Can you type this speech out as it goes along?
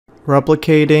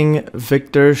Replicating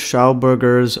Viktor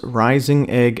Schauberger's rising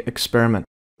egg experiment.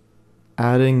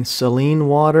 Adding saline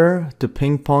water to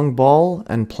ping pong ball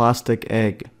and plastic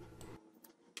egg.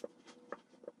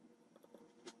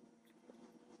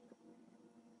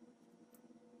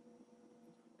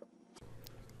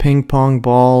 Ping pong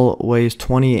ball weighs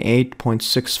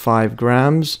 28.65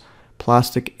 grams,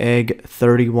 plastic egg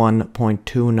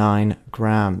 31.29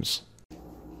 grams.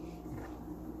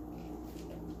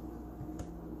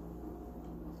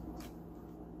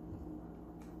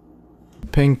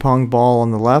 Ping pong ball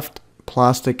on the left,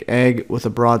 plastic egg with a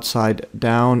broadside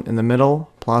down in the middle,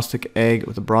 plastic egg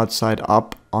with a broadside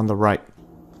up on the right.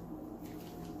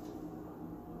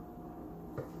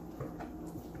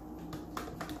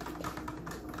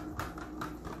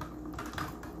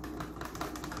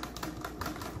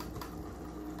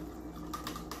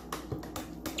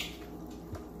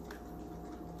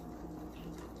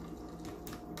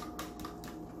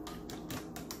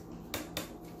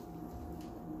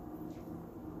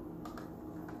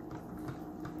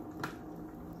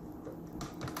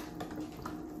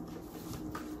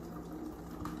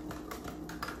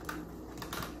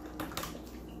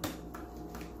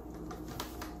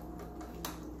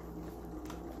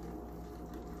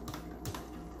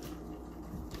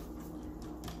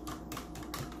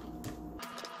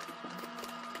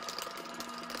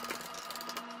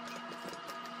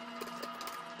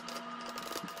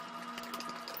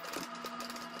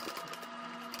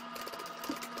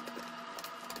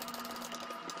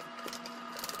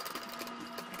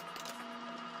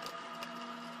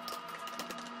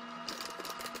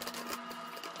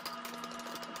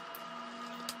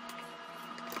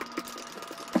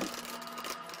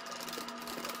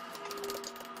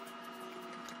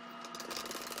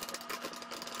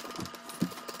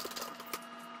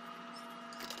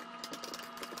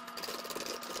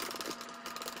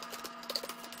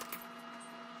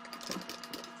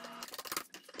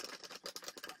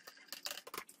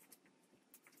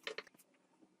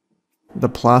 The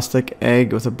plastic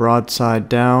egg with a broadside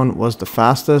down was the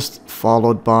fastest,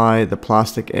 followed by the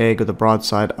plastic egg with a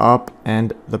broadside up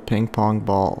and the ping pong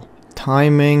ball.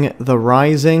 Timing the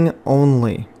rising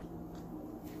only.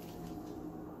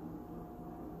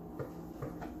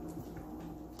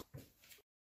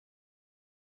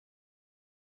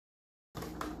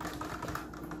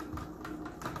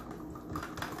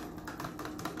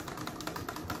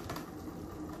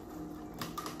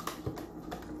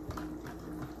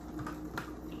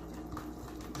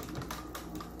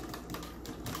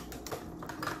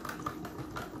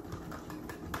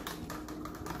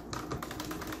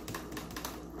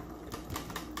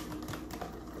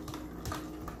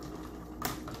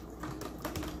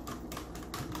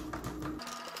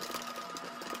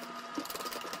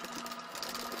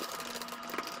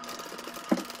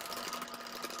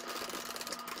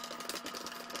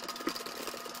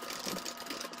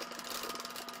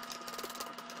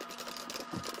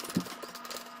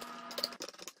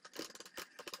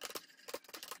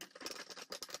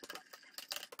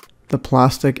 The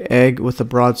plastic egg with the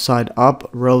broadside up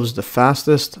rose the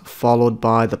fastest, followed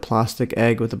by the plastic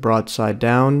egg with the broadside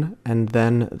down, and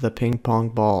then the ping pong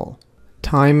ball.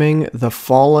 Timing the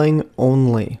falling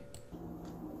only.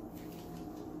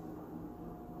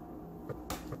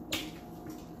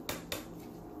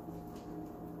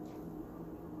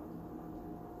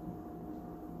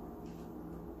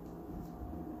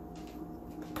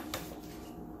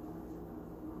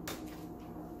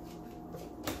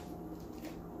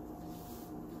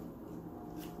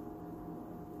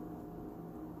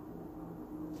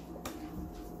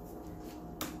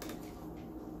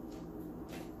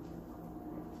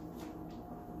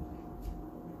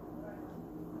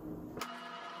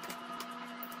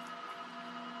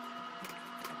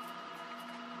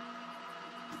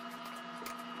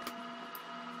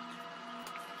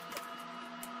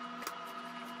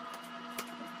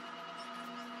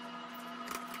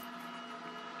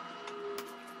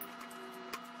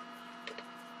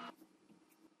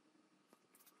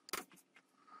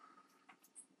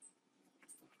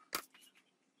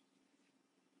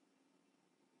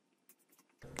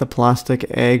 The plastic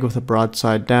egg with a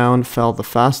broadside down fell the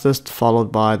fastest,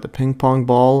 followed by the ping pong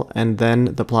ball, and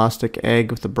then the plastic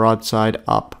egg with the broadside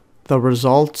up. The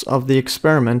results of the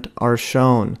experiment are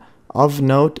shown. Of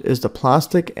note is the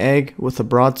plastic egg with the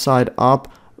broadside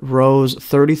up rose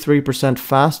 33%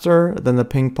 faster than the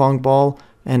ping pong ball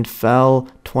and fell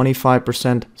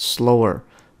 25% slower,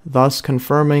 thus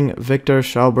confirming Viktor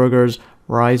Schauberger's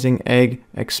rising egg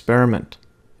experiment.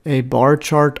 A bar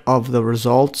chart of the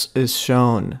results is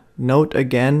shown. Note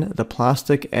again, the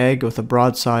plastic egg with the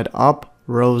broadside up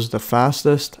rose the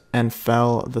fastest and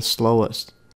fell the slowest.